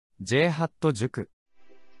jhat 塾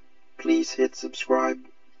Please hit subscribe.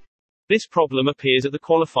 This problem appears at the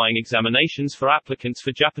qualifying examinations for applicants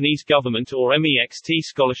for Japanese government or MEXT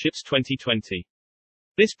scholarships 2020.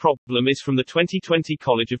 This problem is from the 2020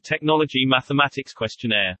 College of Technology Mathematics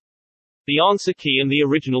questionnaire. The answer key and the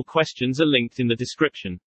original questions are linked in the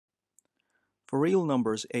description. For real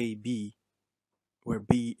numbers a, b, where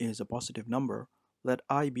b is a positive number, let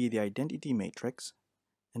I be the identity matrix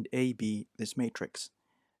and a be this matrix,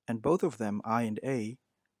 and both of them, I and a,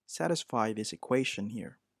 satisfy this equation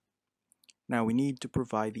here. Now we need to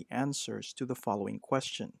provide the answers to the following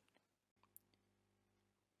question.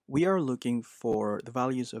 We are looking for the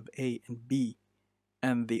values of a and b,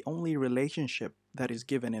 and the only relationship that is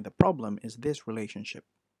given in the problem is this relationship.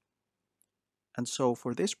 And so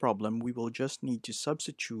for this problem, we will just need to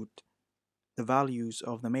substitute the values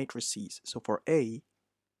of the matrices. So for a,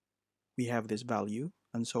 we have this value,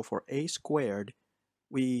 and so for a squared,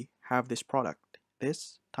 we have this product,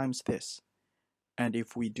 this times this. And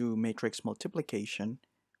if we do matrix multiplication,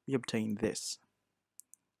 we obtain this.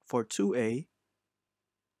 For 2a,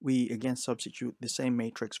 we again substitute the same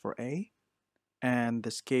matrix for a, and the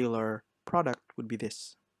scalar product would be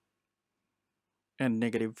this. And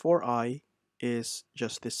negative 4i is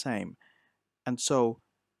just the same. And so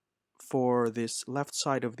for this left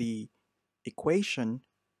side of the equation,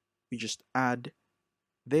 we just add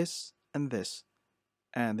this,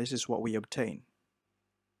 and this is what we obtain.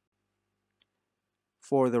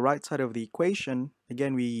 For the right side of the equation,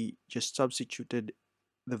 again, we just substituted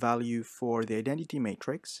the value for the identity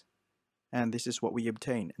matrix, and this is what we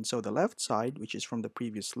obtain. And so the left side, which is from the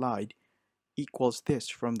previous slide, equals this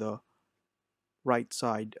from the right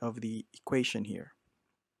side of the equation here.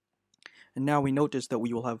 And now we notice that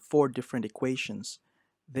we will have 4 different equations.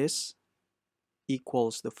 This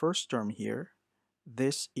equals the first term here,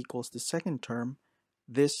 this equals the second term,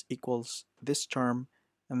 this equals this term,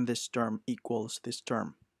 and this term equals this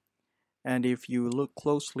term. And if you look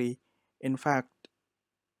closely, in fact,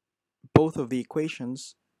 both of the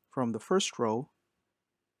equations from the first row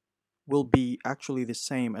will be actually the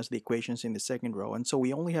same as the equations in the second row. And so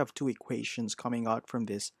we only have 2 equations coming out from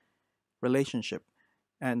this relationship.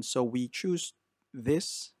 And so we choose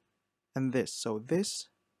this and this. So this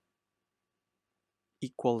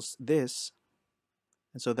equals this,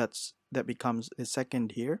 and so that becomes the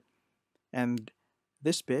second here, and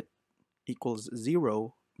this bit equals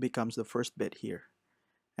 0 becomes the first bit here.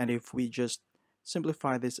 And if we just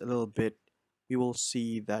simplify this a little bit, we will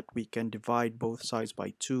see that we can divide both sides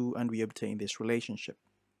by 2 and we obtain this relationship.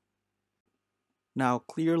 Now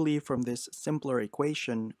clearly from this simpler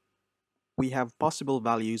equation, we have possible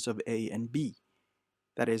values of a and b.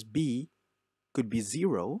 That is, b could be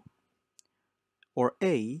 0, or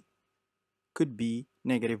a could be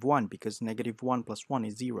 -1, because -1 plus 1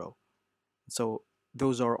 is 0. So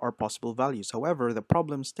those are our possible values. However, the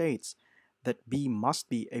problem states that b must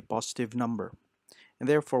be a positive number, and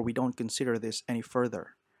therefore we don't consider this any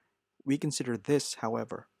further. We consider this,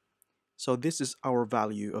 however. So this is our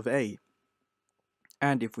value of a.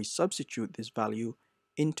 And if we substitute this value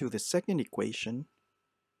into the second equation,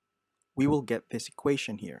 we will get this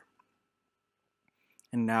equation here.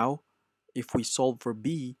 And now, if we solve for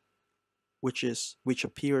b, which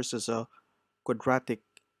appears as a quadratic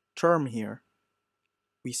term here,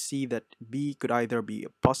 we see that b could either be a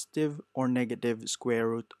positive or negative square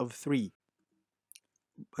root of 3.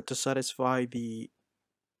 But to satisfy the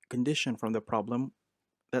condition from the problem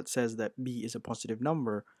that says that b is a positive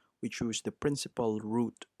number, we choose the principal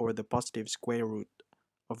root or the positive square root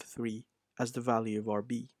of 3 as the value of our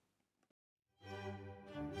b.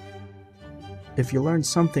 If you learned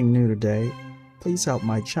something new today, please help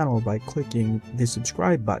my channel by clicking the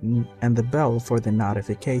subscribe button and the bell for the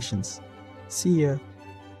notifications. See ya!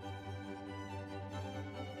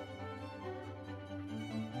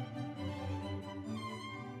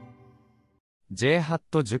 jhat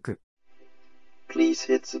塾 Please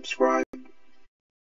hit subscribe.